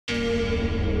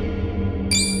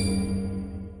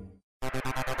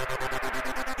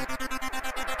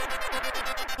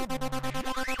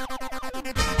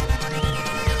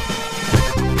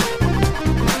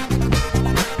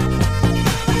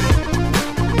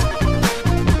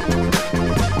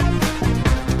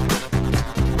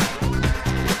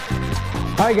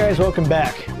Hi guys, welcome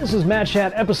back. This is Matt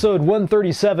Chat episode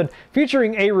 137,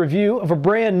 featuring a review of a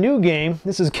brand new game.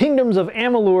 This is Kingdoms of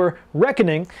Amalur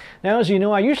Reckoning. Now, as you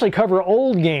know, I usually cover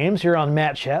old games here on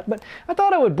Matt Chat, but I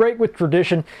thought I would break with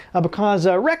tradition because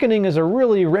Reckoning is a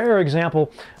really rare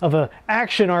example of an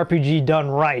action RPG done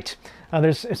right.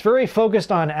 It's very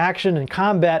focused on action and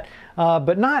combat,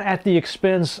 but not at the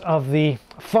expense of the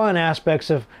fun aspects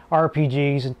of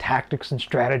RPGs and tactics and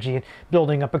strategy and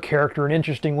building up a character in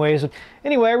interesting ways.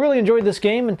 Anyway, I really enjoyed this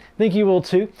game and think you will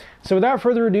too. So without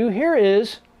further ado, here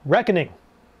is Reckoning.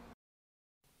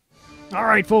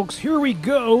 Alright folks, here we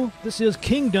go. This is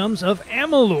Kingdoms of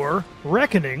Amalur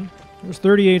Reckoning. There's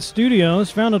 38 Studios,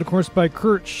 founded of course by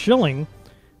Kurt Schilling,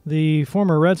 the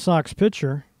former Red Sox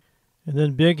pitcher. And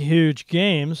then Big Huge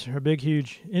Games, or Big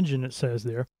Huge Engine it says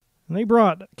there. And they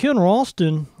brought Ken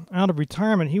Ralston out of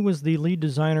retirement. He was the lead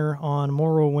designer on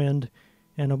Morrowind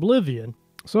and Oblivion.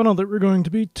 So I don't think we're going to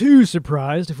be too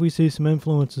surprised if we see some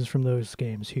influences from those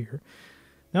games here.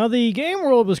 Now the game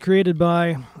world was created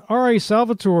by R.A.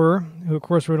 Salvatore, who of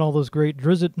course wrote all those great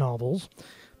Drizzt novels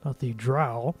about the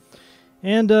Drow.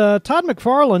 And Todd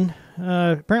McFarlane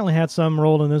apparently had some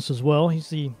role in this as well.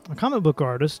 He's a comic book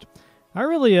artist. I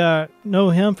really know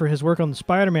him for his work on the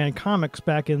Spider-Man comics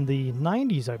back in the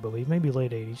 90s, I believe, maybe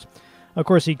late 80s. Of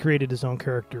course, he created his own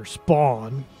character,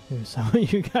 Spawn, who some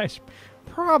of you guys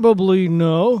probably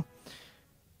know.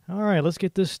 All right, let's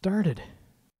get this started.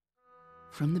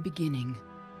 From the beginning,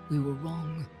 we were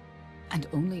wrong. And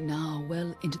only now,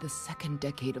 well into the second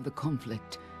decade of the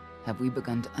conflict, have we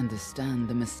begun to understand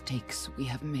the mistakes we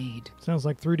have made. Sounds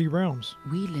like 3D Realms.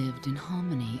 We lived in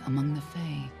harmony among the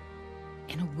Fae,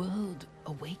 in a world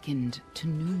awakened to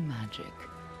new magic.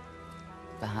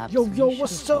 Perhaps we should have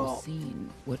foreseen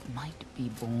what might be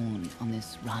born on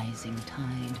this rising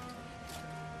tide.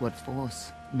 What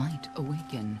force might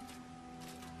awaken.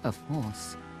 A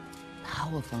force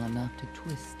powerful enough to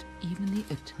twist even the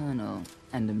eternal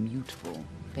and immutable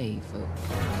Fae folk.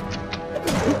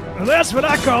 Well, that's what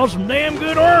I call some damn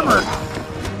good armor!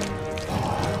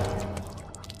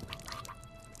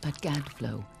 But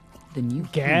Gadflow, the new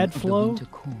king of the Winter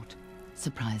Court,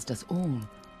 surprised us all.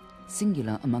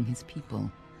 Singular among his people,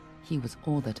 he was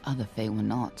all that other Fae were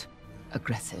not.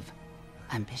 Aggressive,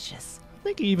 ambitious. I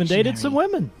think he even dated some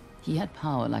women. He had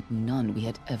power like none we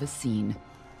had ever seen.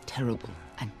 Terrible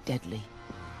and deadly.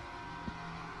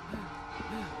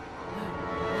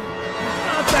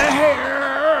 Not the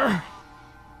hair!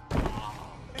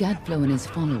 Gadflow and his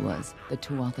followers, the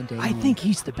Tuatha De I think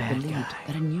he's the bad believed guy.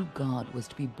 that a new god was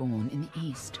to be born in the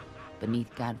east,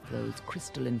 beneath Gadflow's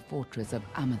crystalline fortress of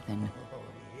Amathen.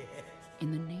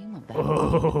 In the name of that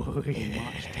they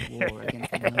marched to war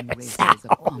against the nine races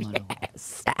of Amalur.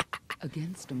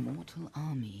 Against a mortal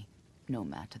army, no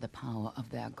matter the power of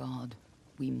their god,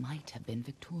 we might have been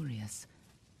victorious.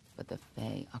 But the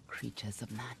Fae are creatures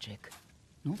of magic,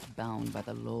 not bound by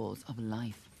the laws of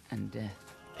life and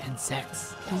death.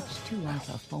 Insects. Each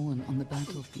Tuatha fallen on the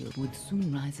battlefield would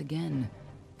soon rise again.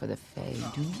 For the Fae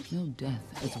do not know death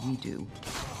as we do.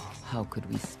 How could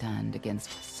we stand against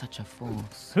such a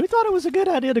force? Who thought it was a good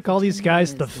idea to call these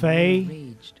guys the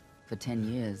Fae? For 10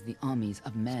 years, the armies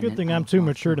of men. It's a good thing I'm too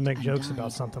mature to make jokes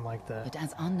about something like that. But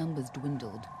as our numbers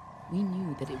dwindled, we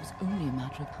knew that it was only a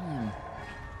matter of time.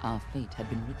 Our fate had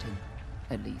been written.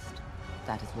 At least,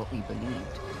 that is what we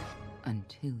believed.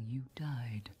 Until you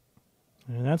died.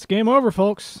 And that's game over,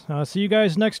 folks. See you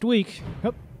guys next week.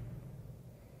 Yep.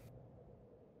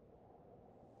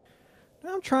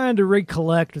 I'm trying to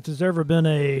recollect if there's ever been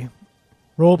a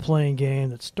role-playing game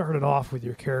that started off with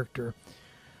your character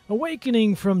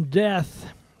awakening from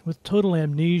death with total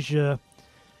amnesia.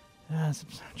 I'm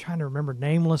trying to remember.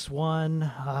 Nameless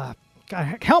one.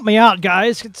 God, help me out,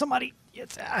 guys. Can somebody...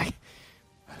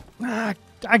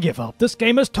 I give up. This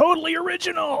game is totally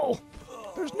original.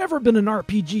 There's never been an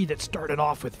RPG that started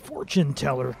off with fortune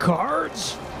teller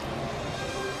cards.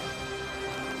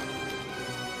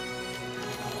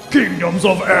 Kingdoms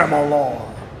of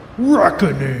Amalur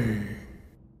Reckoning.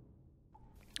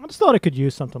 I just thought I could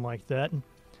use something like that.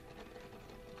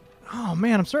 Oh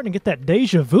man, I'm starting to get that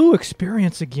deja vu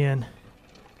experience again.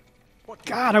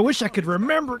 God, I wish I could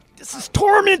remember. This is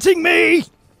tormenting me.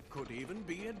 Could even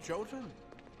be a Jotun.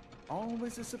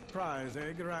 Always a surprise,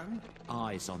 eh, Garand?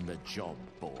 Eyes on the job,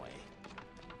 boy.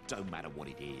 Don't matter what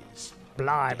it is.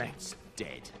 Blimey. It's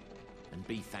dead. And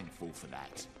be thankful for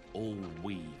that. All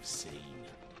we've seen.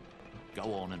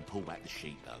 Go on and pull back the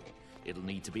sheet, though. It'll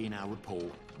need to be in our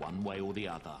report, one way or the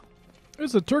other.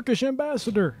 It's a Turkish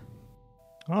ambassador.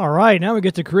 All right, now we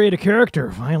get to create a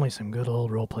character. Finally, some good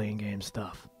old role-playing game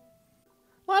stuff.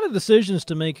 A lot of decisions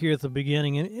to make here at the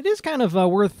beginning, and it is kind of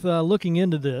worth looking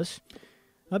into this.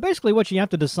 Basically, what you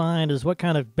have to decide is what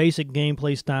kind of basic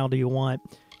gameplay style do you want.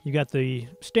 You got the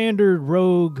standard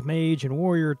rogue, mage, and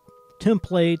warrior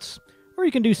templates, or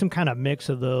you can do some kind of mix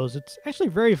of those. It's actually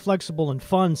a very flexible and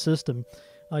fun system.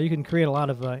 You can create a lot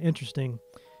of interesting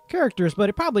characters, but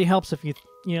it probably helps if you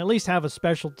at least have a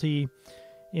specialty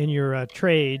in your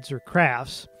trades or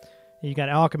crafts. You got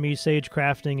alchemy, sage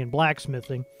crafting, and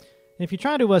blacksmithing. If you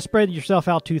try to spread yourself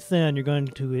out too thin, you're going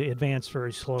to advance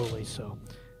very slowly. So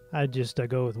I'd just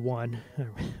go with one,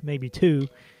 or maybe two,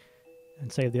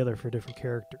 and save the other for a different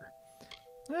character.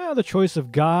 The choice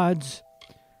of gods.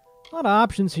 A lot of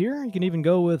options here. You can even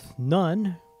go with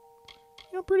none.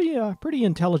 Pretty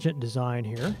intelligent design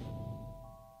here.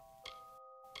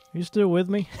 Are you still with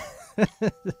me?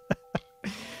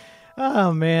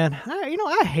 Oh man,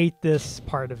 I hate this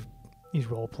part of these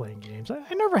role-playing games.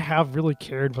 I never have really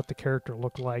cared what the character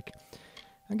looked like.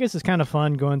 I guess it's kind of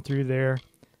fun going through there.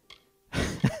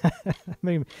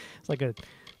 Maybe it's like a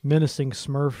menacing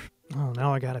Smurf. Oh,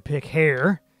 now I gotta pick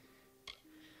hair.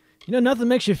 Nothing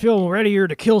makes you feel readier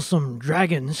to kill some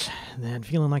dragons than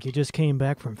feeling like you just came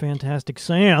back from Fantastic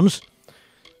Sam's.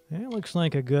 That looks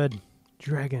like a good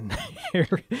dragon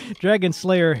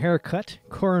Slayer haircut.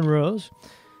 Cornrows.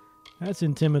 That's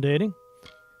intimidating.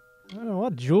 I don't know,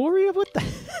 what jewelry? What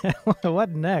the what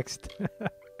next?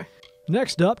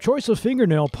 Next up, choice of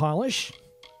fingernail polish.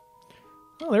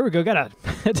 Oh, there we go. Got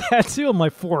a tattoo on my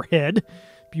forehead.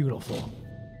 Beautiful.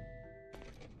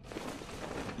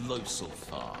 Low so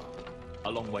far. A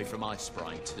long way from Ice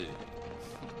Brine, too.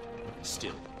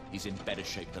 Still, he's in better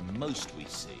shape than most we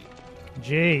see.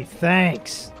 Gee,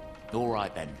 thanks. All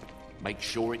right, then. Make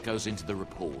sure it goes into the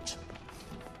report.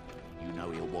 You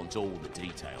know he'll want all the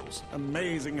details.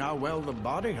 Amazing how well the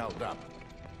body held up.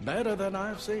 Better than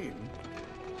I've seen.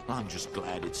 I'm just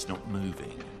glad it's not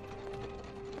moving.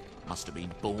 Must have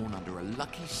been born under a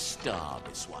lucky star,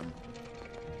 this one.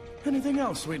 Anything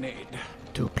else we need?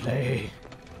 To play.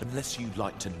 Unless you'd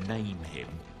like to name him,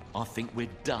 I think we're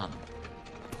done.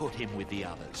 Put him with the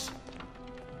others.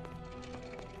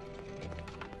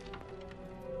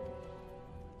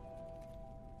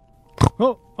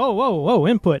 Whoa,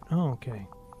 input. Oh, okay.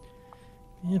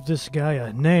 Give this guy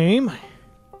a name.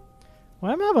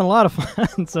 Well, I'm having a lot of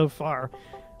fun so far.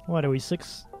 What are we,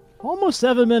 almost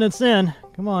 7 minutes in.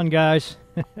 Come on, guys.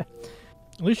 At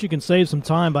least you can save some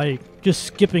time by just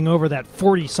skipping over that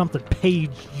 40-something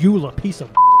page EULA piece of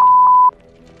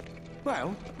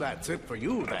Well, that's it for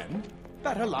you, then.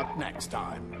 Better luck next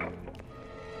time.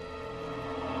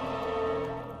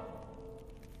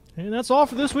 And that's all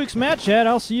for this week's Match Chat.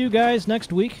 I'll see you guys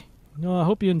next week. I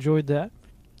hope you enjoyed that.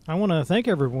 I want to thank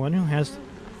everyone who has...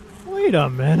 Wait a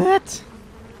minute!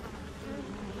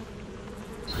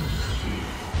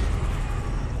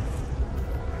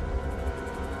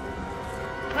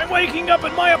 I'm waking up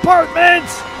in my apartment!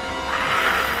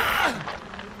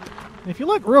 If you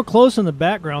look real close in the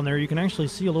background there, you can actually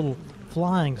see a little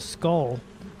flying skull.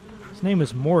 His name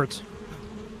is Mort.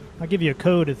 I'll give you a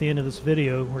code at the end of this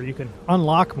video where you can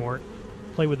unlock Mort,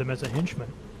 play with him as a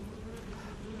henchman.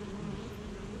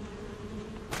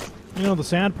 The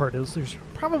sad part is there's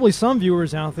probably some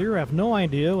viewers out there who have no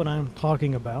idea what I'm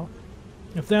talking about.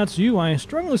 If that's you, I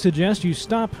strongly suggest you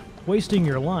stop wasting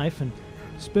your life and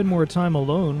spend more time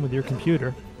alone with your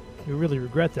computer. You'll really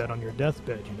regret that on your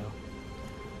deathbed,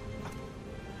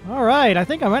 Alright, I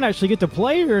think I might actually get to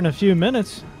play here in a few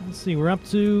minutes. Let's see, we're up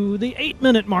to the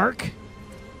 8-minute mark.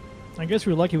 I guess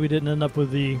we're lucky we didn't end up with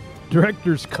the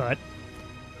director's cut.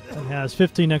 It has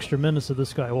 15 extra minutes of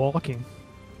this guy walking.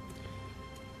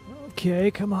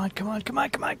 Okay, come on.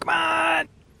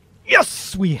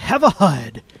 Yes, we have a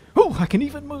HUD. Oh, I can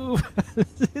even move.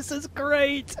 This is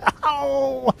great.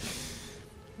 Ow.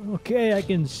 Okay, I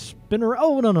can spin around.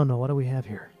 Oh, no. What do we have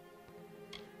here?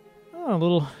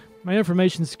 Oh, my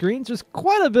information screen. Just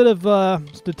quite a bit of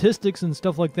statistics and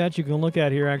stuff like that you can look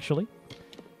at here, actually.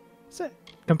 So,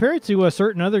 compared to a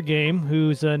certain other game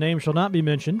whose name shall not be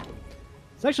mentioned,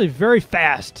 it's actually very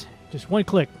fast. Just one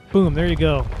click, boom, there you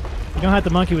go. You don't have to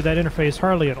monkey with that interface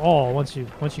hardly at all once you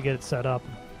get it set up.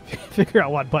 Figure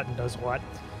out what button does what.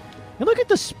 And look at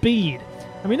the speed.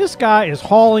 I mean, this guy is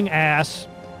hauling ass.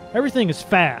 Everything is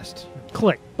fast.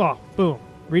 Click, oh, boom,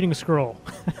 reading a scroll.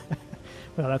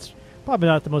 Well, that's probably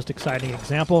not the most exciting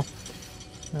example.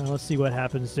 Let's see what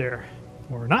happens there.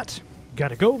 Or not.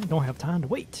 Gotta go, don't have time to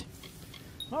wait.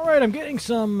 Alright, I'm getting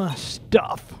some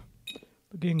stuff.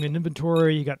 Looking in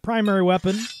inventory, you got primary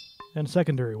weapon and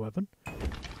secondary weapon.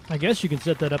 I guess you can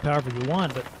set that up however you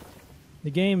want, but the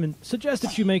game suggests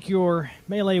that you make your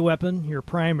melee weapon your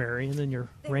primary, and then your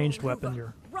ranged weapon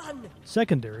your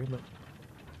secondary, but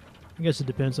I guess it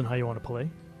depends on how you want to play.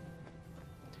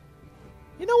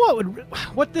 You know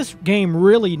what this game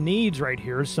really needs right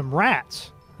here is some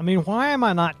rats. I mean, why am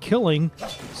I not killing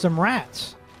some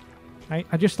rats?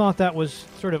 I just thought that was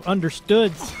sort of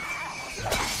understood.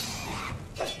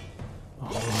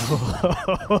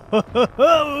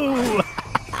 Oh.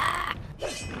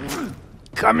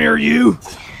 Come here, you!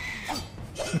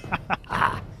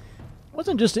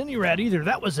 Wasn't just any rat either.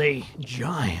 That was a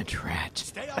giant rat.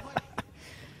 Stay away.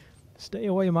 Stay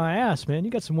away my ass, man.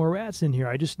 You got some more rats in here.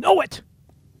 I just know it!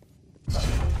 You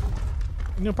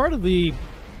know, part of the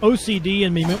OCD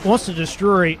in me wants to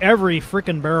destroy every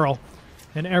frickin' barrel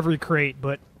and every crate,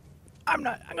 but I'm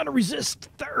not. I'm gonna resist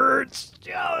the urge.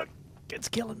 Oh, it's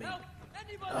killing me.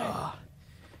 Oh,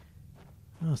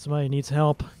 somebody needs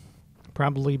help.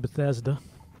 Probably Bethesda.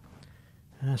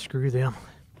 Screw them.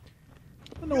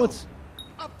 I don't know what's...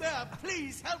 Up there,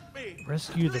 please help me.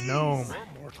 Rescue the gnome.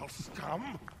 Mortal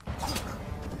scum.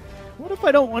 What if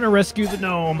I don't want to rescue the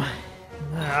gnome?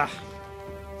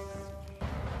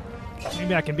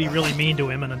 Maybe I can be really mean to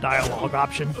him in a dialogue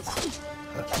option.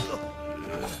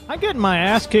 I'm getting my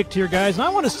ass kicked here, guys, and I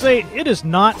want to say it is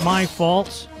not my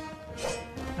fault.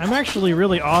 I'm actually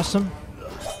really awesome.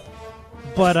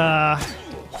 But,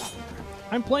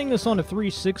 I'm playing this on a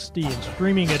 360 and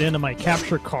streaming it into my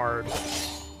capture card.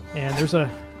 And there's a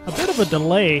bit of a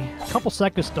delay, a couple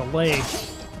seconds delay,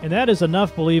 and that is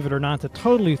enough, believe it or not, to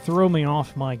totally throw me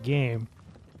off my game.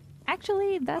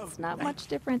 Actually, that's not much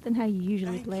different than how you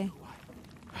usually play.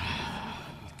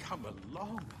 Come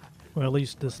along. Well, at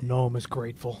least this gnome is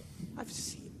grateful. I've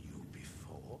seen you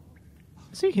before.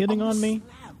 Is he hitting on me?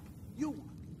 Slab.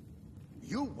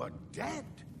 You were dead.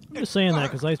 I'm just saying that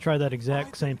because I tried that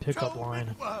exact same pickup Joe, line.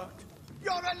 it worked.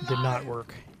 You're alive. It did not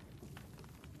work.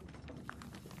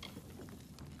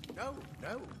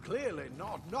 No, clearly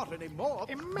not anymore.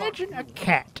 Imagine a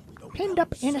cat pinned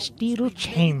up in a steel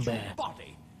chamber.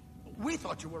 Body. We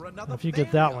thought you were another. If you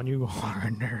get that one, you are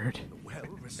a nerd. Well,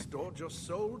 restored your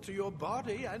soul to your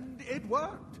body, and it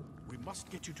worked. We must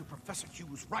get you to Professor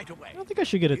Hughes right away. I don't think I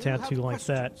should get a He'll have tattoo like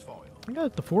that. questions for you. I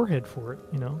got the forehead for it,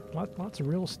 you know. Lots of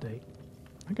real estate.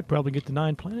 I could probably get the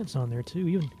 9 planets on there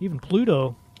too, even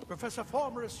Pluto. Professor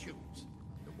Formorus Hughes,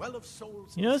 the Well of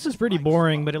Souls. You know, this is pretty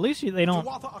boring, but at least they don't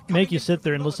make you sit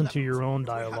there and listen to your own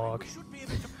dialogue.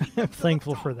 I'm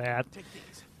thankful for that.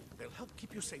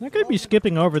 I could be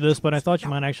skipping over this, but I thought you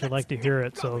might actually like to hear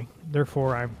it, so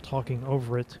therefore I'm talking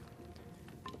over it.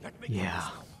 Yeah.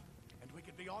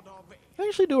 I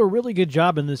actually do a really good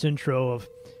job in this intro of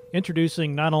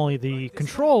introducing not only the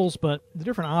controls, but the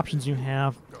different options you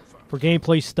have for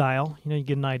gameplay style. You know, you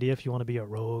get an idea if you want to be a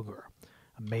rogue or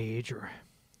a mage or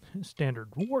a standard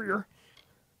warrior.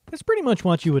 That's pretty much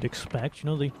what you would expect. You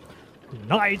know, the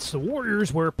knights, the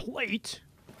warriors wear plate,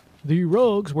 the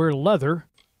rogues wear leather,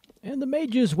 and the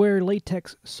mages wear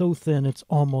latex so thin it's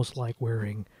almost like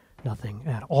wearing nothing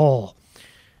at all.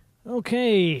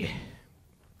 Okay.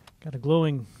 Got a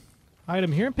glowing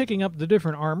item here. I'm picking up the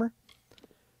different armor.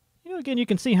 You know, again, you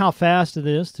can see how fast it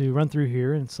is to run through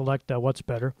here and select what's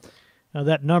better.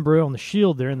 That number on the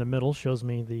shield there in the middle shows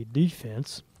me the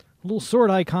defense. A little sword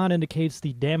icon indicates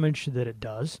the damage that it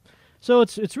does. So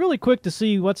it's really quick to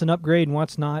see what's an upgrade and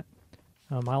what's not.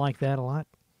 I like that a lot.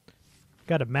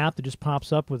 Got a map that just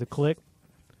pops up with a click.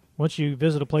 Once you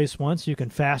visit a place once, you can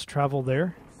fast travel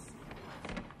there.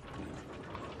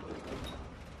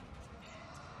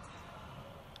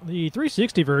 The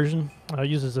 360 version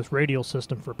uses this radial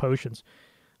system for potions.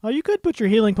 You could put your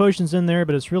healing potions in there,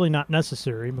 but it's really not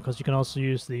necessary because you can also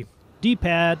use the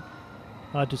D-pad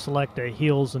to select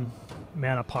heals and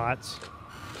mana pots.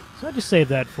 So I just save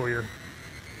that for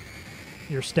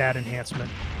your stat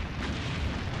enhancement.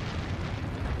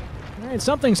 All right,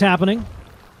 something's happening.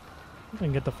 I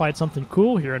can get to fight something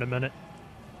cool here in a minute.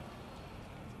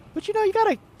 But you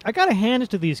know, I gotta hand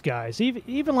it to these guys.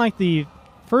 Even like the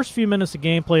first few minutes of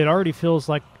gameplay, it already feels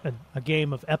like a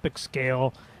game of epic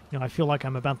scale. You know, I feel like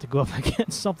I'm about to go up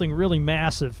against something really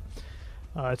massive.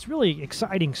 It's really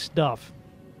exciting stuff.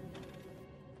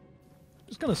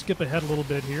 Just going to skip ahead a little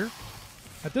bit here.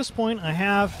 At this point, I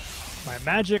have my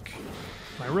magic,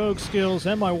 my rogue skills,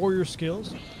 and my warrior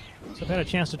skills. So I've had a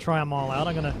chance to try them all out.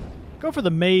 I'm going to go for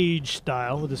the mage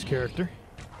style with this character.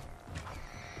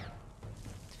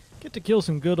 Get to kill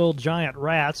some good old giant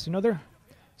rats. You know, they're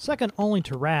second only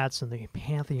to rats in the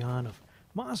pantheon of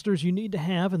monsters you need to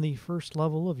have in the first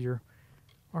level of your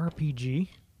RPG.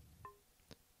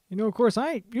 You know, of course,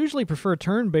 I usually prefer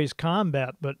turn-based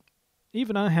combat, but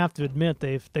even I have to admit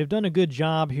they've done a good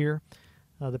job here.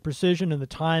 The precision and the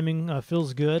timing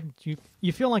feels good.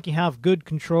 You feel like you have good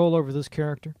control over this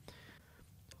character.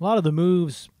 A lot of the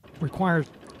moves require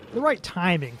the right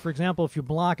timing. For example, if you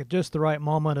block at just the right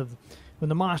moment of when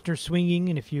the monster's swinging,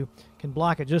 and if you can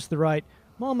block at just the right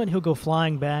moment, he'll go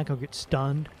flying back, he'll get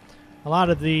stunned. A lot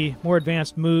of the more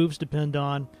advanced moves depend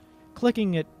on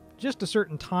clicking at just a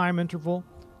certain time interval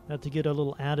to get a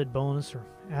little added bonus or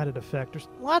added effect. There's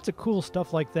lots of cool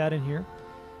stuff like that in here.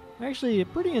 Actually,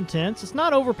 pretty intense. It's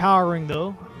not overpowering,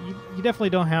 though. You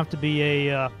definitely don't have to be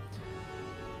a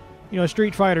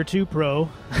Street Fighter 2 pro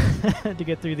to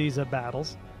get through these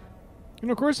battles. And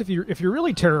of course, if you're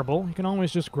really terrible, you can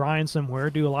always just grind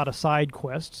somewhere, do a lot of side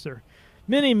quests. There are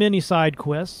many side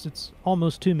quests. It's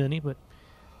almost too many, but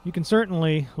you can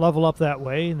certainly level up that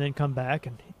way and then come back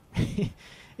and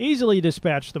easily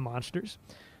dispatch the monsters.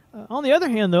 On the other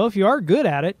hand, though, if you are good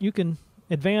at it, you can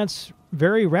advance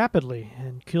very rapidly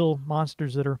and kill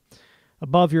monsters that are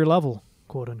above your level,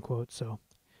 quote unquote. So,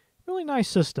 really nice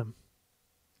system.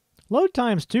 Load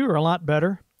times, too, are a lot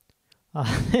better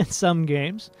in some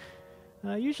games.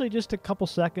 Usually just a couple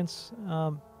seconds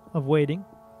of waiting.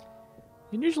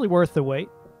 And usually worth the wait.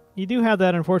 You do have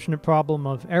that unfortunate problem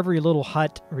of every little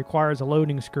hut requires a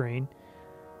loading screen.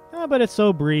 But it's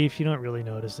so brief, you don't really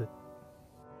notice it.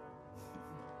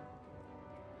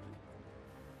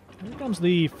 Here comes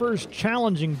the first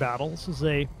challenging battle. This is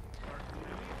I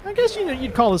guess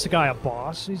you'd call this guy a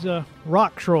boss. He's a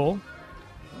rock troll.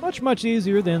 Much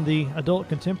easier than the adult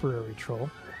contemporary troll.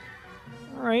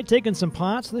 Alright, taking some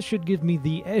pots. This should give me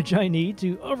the edge I need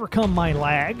to overcome my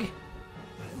lag.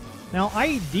 Now,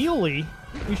 ideally,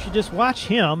 you should just watch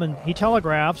him, and he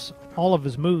telegraphs all of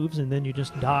his moves, and then you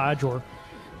just dodge or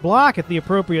block at the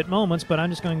appropriate moments, but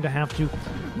I'm just going to have to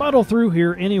muddle through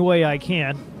here any way I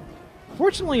can.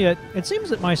 Fortunately, it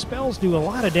seems that my spells do a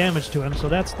lot of damage to him, so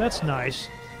that's nice.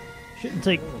 Shouldn't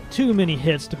take too many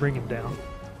hits to bring him down.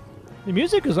 The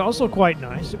music is also quite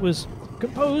nice. It was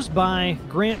composed by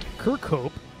Grant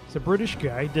Kirkhope. He's a British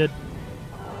guy. He did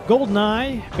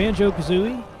GoldenEye,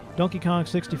 Banjo-Kazooie, Donkey Kong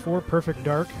 64, Perfect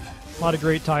Dark. A lot of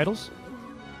great titles.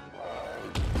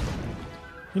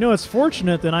 It's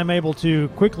fortunate that I'm able to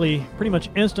quickly, pretty much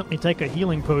instantly take a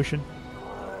healing potion.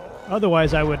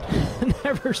 Otherwise, I would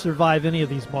never survive any of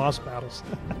these boss battles.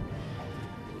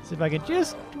 See if I can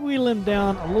just wheel him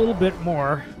down a little bit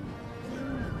more.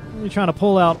 Really trying to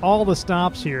pull out all the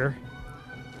stops here.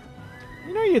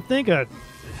 You'd think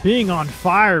being on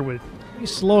fire would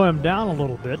slow him down a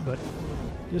little bit, but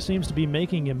it just seems to be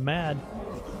making him mad.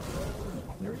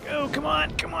 There we go. Come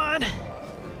on.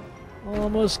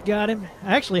 Almost got him.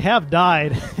 I actually have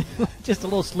died. Just a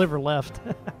little sliver left.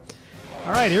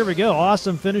 All right, here we go.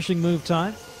 Awesome finishing move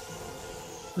time.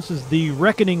 This is the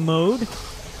Reckoning mode.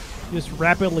 Just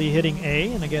rapidly hitting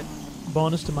A, and I get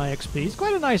bonus to my XP. It's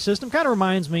quite a nice system. Kind of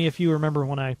reminds me, if you remember,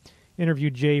 when I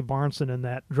interviewed Jay Barnson in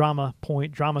that Drama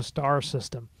Star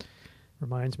system.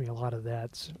 Reminds me a lot of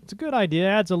that. It's a good idea.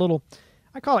 Adds a little,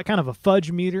 I call it kind of a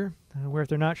fudge meter, where if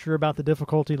they're not sure about the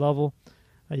difficulty level,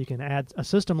 you can add a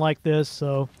system like this.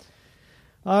 So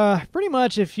pretty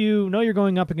much if you know you're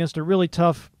going up against a really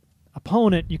tough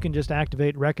opponent, you can just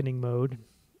activate Reckoning mode.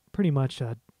 Pretty much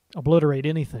obliterate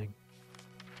anything.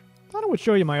 I thought I would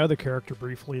show you my other character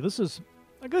briefly. This is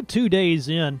a good 2 days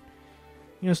in.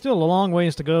 Still a long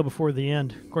ways to go before the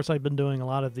end. Of course, I've been doing a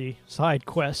lot of the side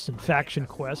quests and faction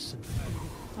quests. And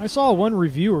I saw one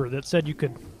reviewer that said you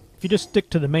could, if you just stick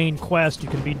to the main quest, you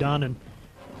can be done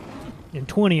in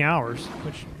 20 hours,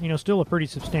 which, still a pretty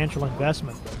substantial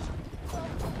investment.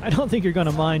 I don't think you're going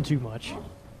to mind too much.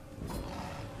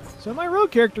 So my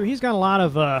rogue character, he's got a lot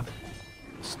of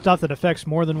stuff that affects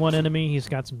more than one enemy. He's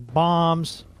got some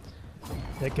bombs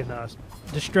that can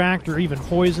distract or even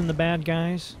poison the bad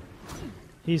guys.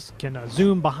 He can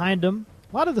zoom behind them.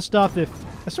 A lot of the stuff, it's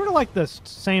sort of like the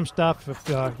same stuff if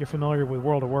you're familiar with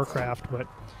World of Warcraft, but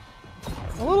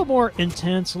a little more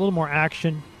intense, a little more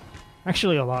action.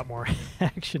 Actually, a lot more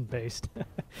action-based.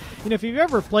 If you've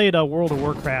ever played World of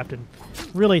Warcraft and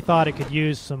really thought it could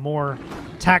use some more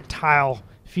tactile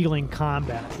feeling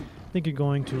combat, I think you're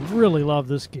going to really love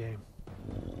this game.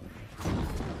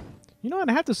 I'd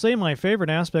have to say my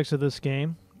favorite aspects of this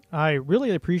game, I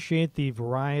really appreciate the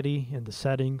variety in the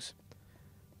settings.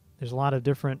 There's a lot of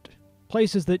different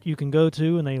places that you can go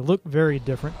to, and they look very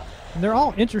different. And they're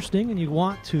all interesting, and you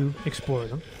want to explore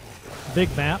them.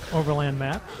 Big map, overland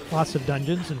map, lots of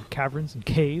dungeons and caverns and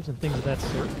caves and things of that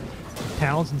sort.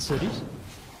 Towns and cities.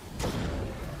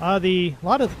 A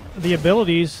lot of the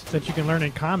abilities that you can learn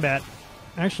in combat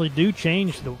actually do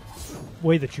change the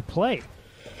way that you play,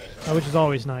 which is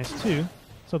always nice too.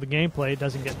 So the gameplay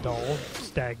doesn't get dull,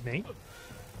 stagnate.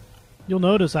 you'll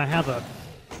notice I have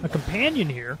a companion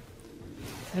here.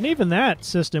 And even that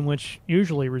system, which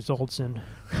usually results in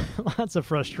lots of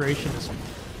frustration, is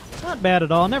not bad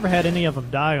at all. Never had any of them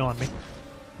die on me.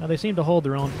 Now, they seem to hold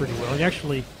their own pretty well. You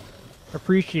actually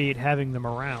appreciate having them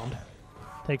around.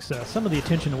 Takes some of the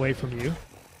attention away from you.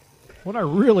 What I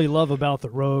really love about the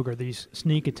rogue are these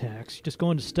sneak attacks. You just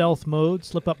go into stealth mode,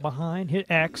 slip up behind, hit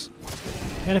X,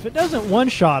 and if it doesn't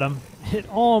one-shot him, it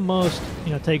almost,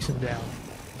 takes him down.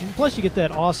 And plus, you get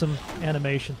that awesome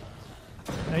animation.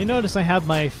 Now, you notice I have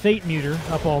my fate meter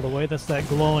up all the way. That's that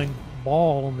glowing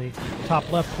ball in the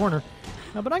top left corner.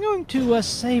 But I'm going to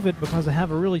save it because I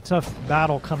have a really tough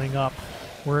battle coming up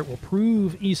where it will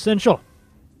prove essential.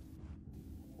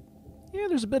 Yeah,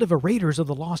 there's a bit of a Raiders of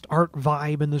the Lost Ark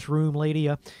vibe in this room, lady.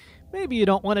 Maybe you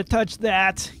don't want to touch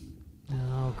that.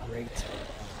 Oh, great.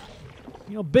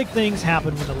 Big things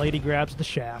happen when the lady grabs the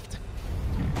shaft.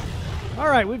 All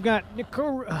right, we've got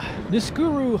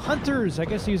Niskuru Hunters. I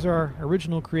guess these are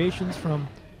original creations from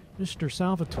Mr.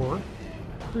 Salvatore.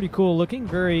 Pretty cool looking,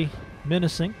 very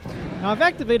menacing. Now, I've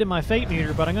activated my fate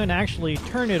meter, but I'm going to actually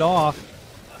turn it off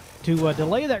to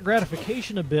delay that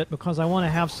gratification a bit because I want to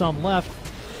have some left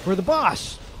for the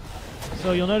boss.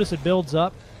 So you'll notice it builds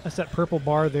up. That's that purple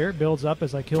bar there. It builds up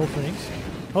as I kill things.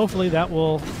 Hopefully that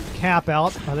will cap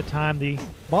out by the time the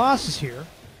boss is here.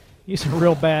 He's a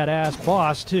real badass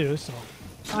boss too, so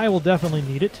I will definitely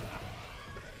need it.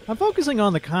 I'm focusing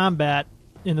on the combat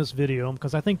in this video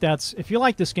because I think that's, if you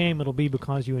like this game, it'll be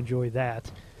because you enjoy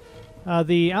that.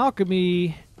 The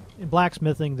alchemy and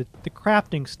blacksmithing, the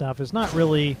crafting stuff is not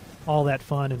really all that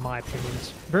fun in my opinion.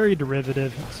 It's very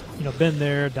derivative. It's, been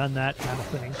there, done that kind of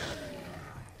thing.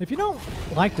 If you don't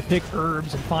like to pick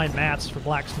herbs and find mats for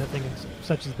blacksmithing and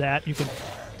such as that, you can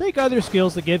take other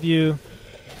skills that give you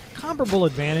comparable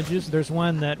advantages. There's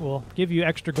one that will give you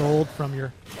extra gold from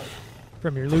your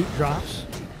loot drops.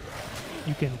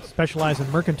 You can specialize in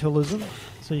mercantilism,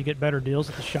 so you get better deals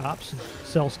at the shops and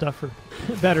sell stuff for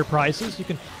better prices. You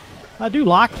can do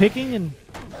lock picking and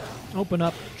open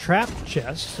up trap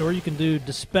chests, or you can do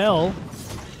dispel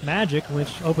magic,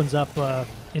 which opens up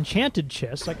enchanted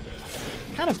chests. I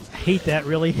kind of hate that,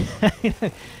 really.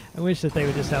 I wish that they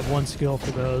would just have one skill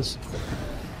for those,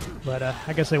 but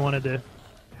I guess they wanted to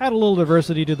add a little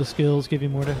diversity to the skills, give you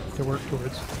more to work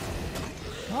towards.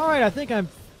 All right, I think I'm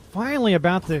finally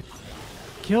about to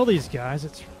kill these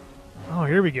guys. Oh,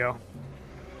 here we go.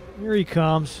 Here he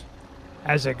comes,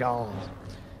 Azagal.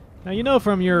 Now,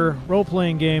 from your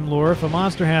role-playing game lore, if a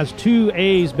monster has two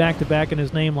A's back-to-back in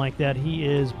his name like that, he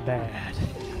is bad.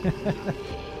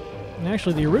 And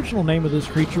actually, the original name of this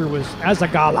creature was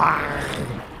Azagalar.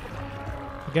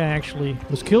 The guy actually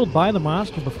was killed by the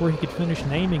monster before he could finish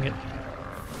naming it.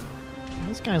 And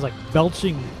this guy's like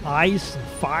belching ice and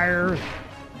fire, and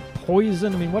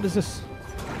poison. I mean, what is this?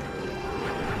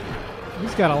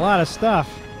 He's got a lot of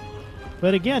stuff.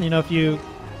 But again, if you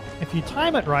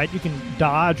time it right, you can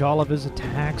dodge all of his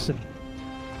attacks and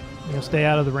stay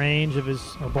out of the range of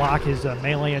or block his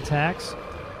melee attacks.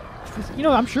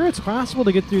 I'm sure it's possible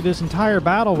to get through this entire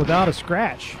battle without a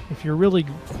scratch if you're really,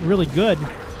 really good.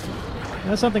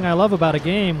 That's something I love about a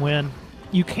game, when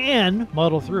you can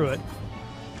muddle through it,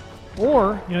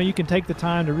 or you can take the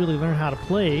time to really learn how to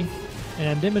play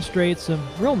and demonstrate some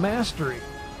real mastery.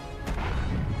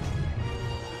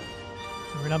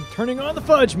 And I'm turning on the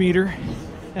fudge meter.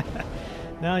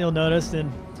 Now you'll notice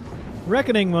in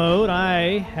reckoning mode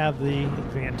I have the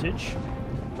advantage.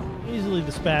 Easily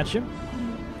dispatch him.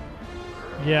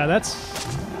 Yeah,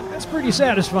 that's pretty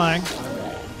satisfying.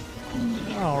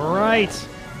 All right.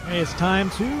 Hey, it's time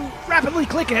to rapidly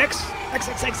click X. X,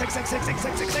 X, X, X, X, X, X,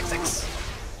 X, X, X, X.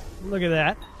 Look at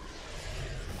that.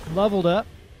 Leveled up.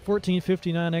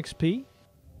 1459 XP.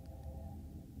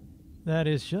 That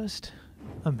is just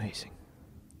amazing.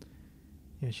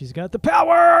 Yeah, she's got the power!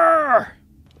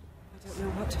 I don't know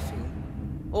what to feel.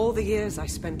 All the years I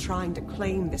spent trying to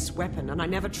claim this weapon, and I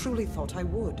never truly thought I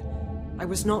would. I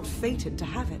was not fated to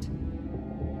have it.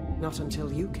 Not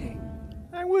until you came.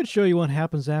 I would show you what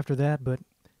happens after that, but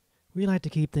we like to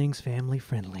keep things family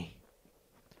friendly.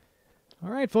 All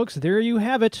right, folks, there you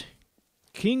have it.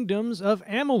 Kingdoms of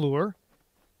Amalur.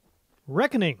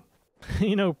 Reckoning.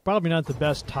 Probably not the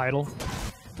best title,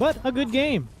 but a good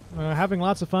game. Having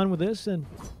lots of fun with this, and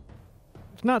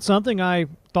it's not something I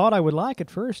thought I would like at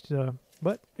first,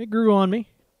 but it grew on me,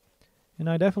 and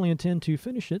I definitely intend to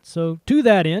finish it. So to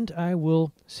that end, I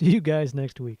will see you guys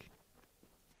next week.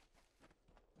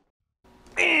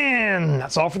 And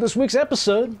that's all for this week's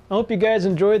episode. I hope you guys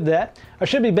enjoyed that. I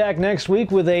should be back next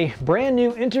week with a brand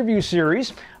new interview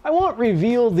series. I won't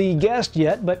reveal the guest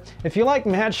yet, but if you like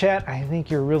Mad Chat, I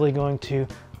think you're really going to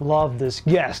love this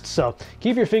guest. So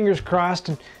keep your fingers crossed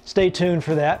and stay tuned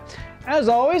for that. As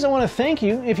always, I want to thank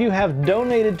you if you have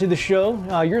donated to the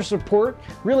show. Your support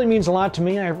really means a lot to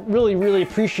me. I really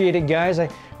appreciate it, guys. I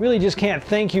really just can't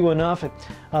thank you enough. It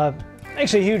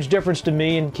makes a huge difference to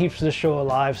me and keeps this show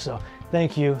alive. So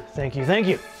thank you, thank you, thank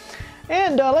you.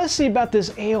 And let's see about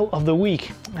this ale of the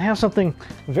week. I have something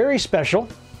very special.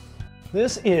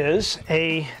 This is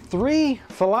a Three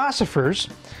Philosophers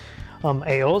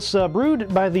ale. It's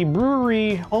brewed by the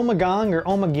brewery Omegang or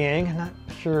Omegang. I'm not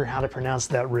sure how to pronounce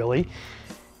that really.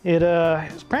 It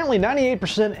is apparently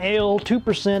 98% ale,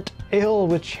 2% ale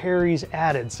with cherries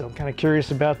added. So I'm kind of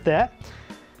curious about that.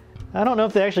 I don't know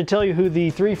if they actually tell you who the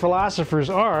Three Philosophers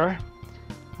are.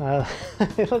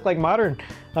 They look like modern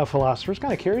philosophers.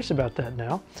 Kind of curious about that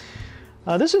now.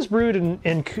 This is brewed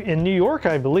in New York,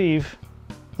 I believe.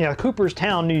 Yeah,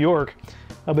 Cooperstown, New York.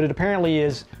 But it apparently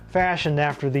is fashioned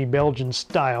after the Belgian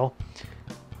style.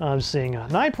 I'm seeing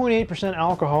 9.8%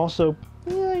 alcohol, so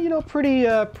yeah, you know,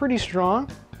 pretty strong.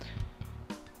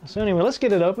 So anyway, let's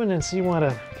get it open and see what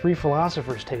a Three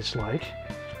Philosophers tastes like.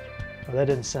 Oh, that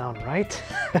didn't sound right.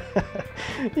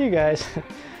 You guys.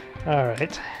 All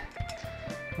right.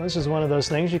 Well, this is one of those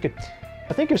things you could.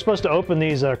 I think you're supposed to open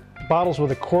these bottles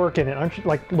with a cork in it. Aren't you?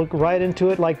 Like look right into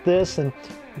it like this, and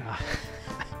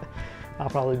I'll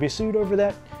probably be sued over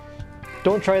that.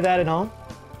 Don't try that at home.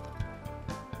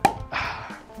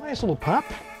 Nice little pop.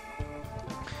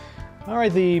 All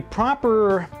right, the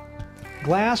proper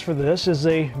glass for this is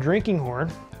a drinking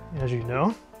horn, as you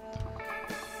know.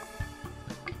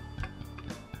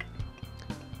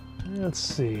 Let's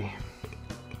see.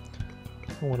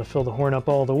 I want to fill the horn up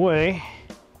all the way.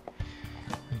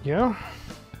 There we go.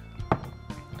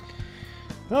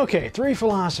 Okay, Three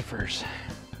Philosophers.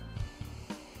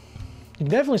 You can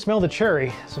definitely smell the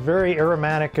cherry. It's a very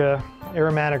aromatic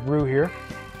brew here.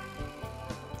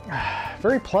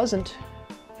 Very pleasant,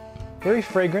 very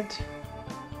fragrant.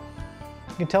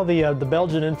 You can tell the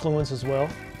Belgian influence as well.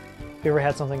 If you ever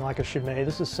had something like a Chimay,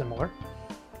 this is similar.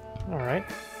 All right.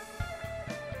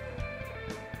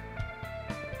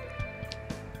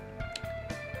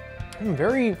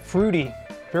 Very fruity,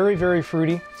 very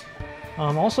fruity.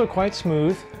 Also quite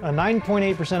smooth.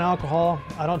 9.8% alcohol.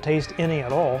 I don't taste any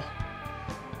at all.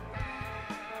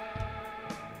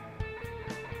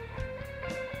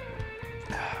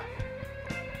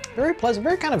 Very pleasant,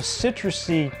 very kind of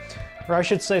citrusy, or I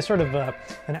should say sort of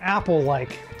an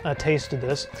apple-like taste to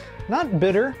this. Not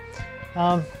bitter.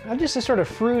 Just a sort of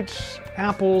fruits,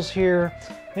 apples here,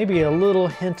 maybe a little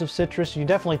hint of citrus. You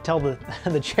definitely tell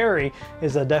the cherry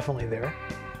is definitely there.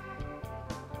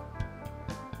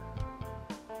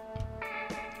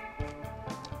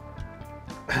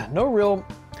 A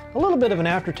little bit of an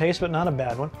aftertaste, but not a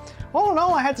bad one. All in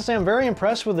all, I have to say I'm very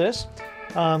impressed with this.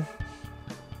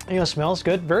 You know, smells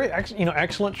good. Very,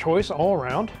 excellent choice all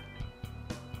around.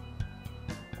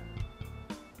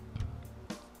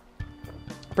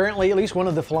 Apparently, at least one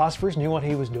of the philosophers knew what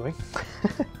he was doing.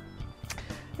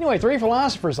 Anyway, Three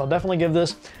Philosophers. I'll definitely give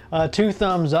this 2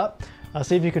 thumbs up.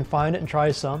 See if you can find it and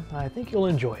try some. I think you'll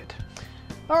enjoy it.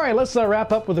 All right, let's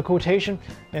wrap up with a quotation.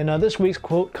 And this week's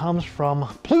quote comes from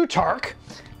Plutarch.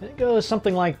 And it goes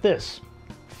something like this.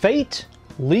 Fate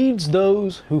leads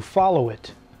those who follow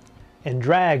it and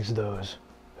drags those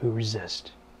who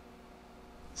resist.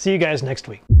 See you guys next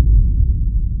week.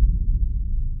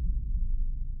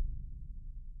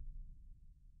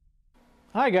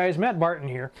 Hi guys, Matt Barton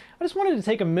here. I just wanted to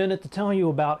take a minute to tell you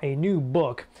about a new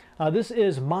book. This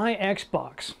is My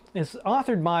Xbox. It's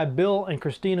authored by Bill and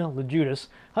Christina LeJudas,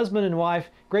 husband and wife,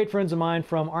 great friends of mine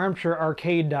from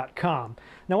armchairarcade.com.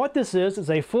 Now what this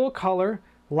is a full-color,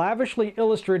 lavishly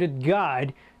illustrated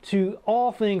guide to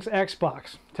all things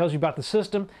Xbox. It tells you about the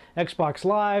system, Xbox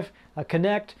Live,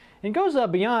 Connect, and goes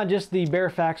beyond just the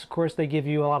bare facts. Of course, they give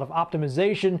you a lot of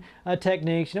optimization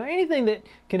techniques, anything that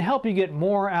can help you get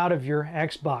more out of your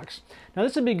Xbox. Now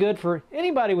this would be good for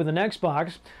anybody with an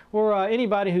Xbox or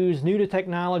anybody who's new to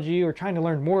technology or trying to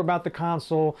learn more about the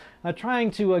console,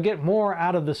 trying to get more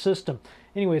out of the system.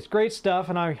 Anyway, it's great stuff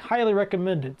and I highly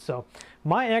recommend it. So,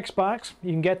 My Xbox,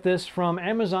 you can get this from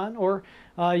Amazon or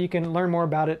you can learn more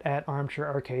about it at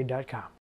armchairarcade.com.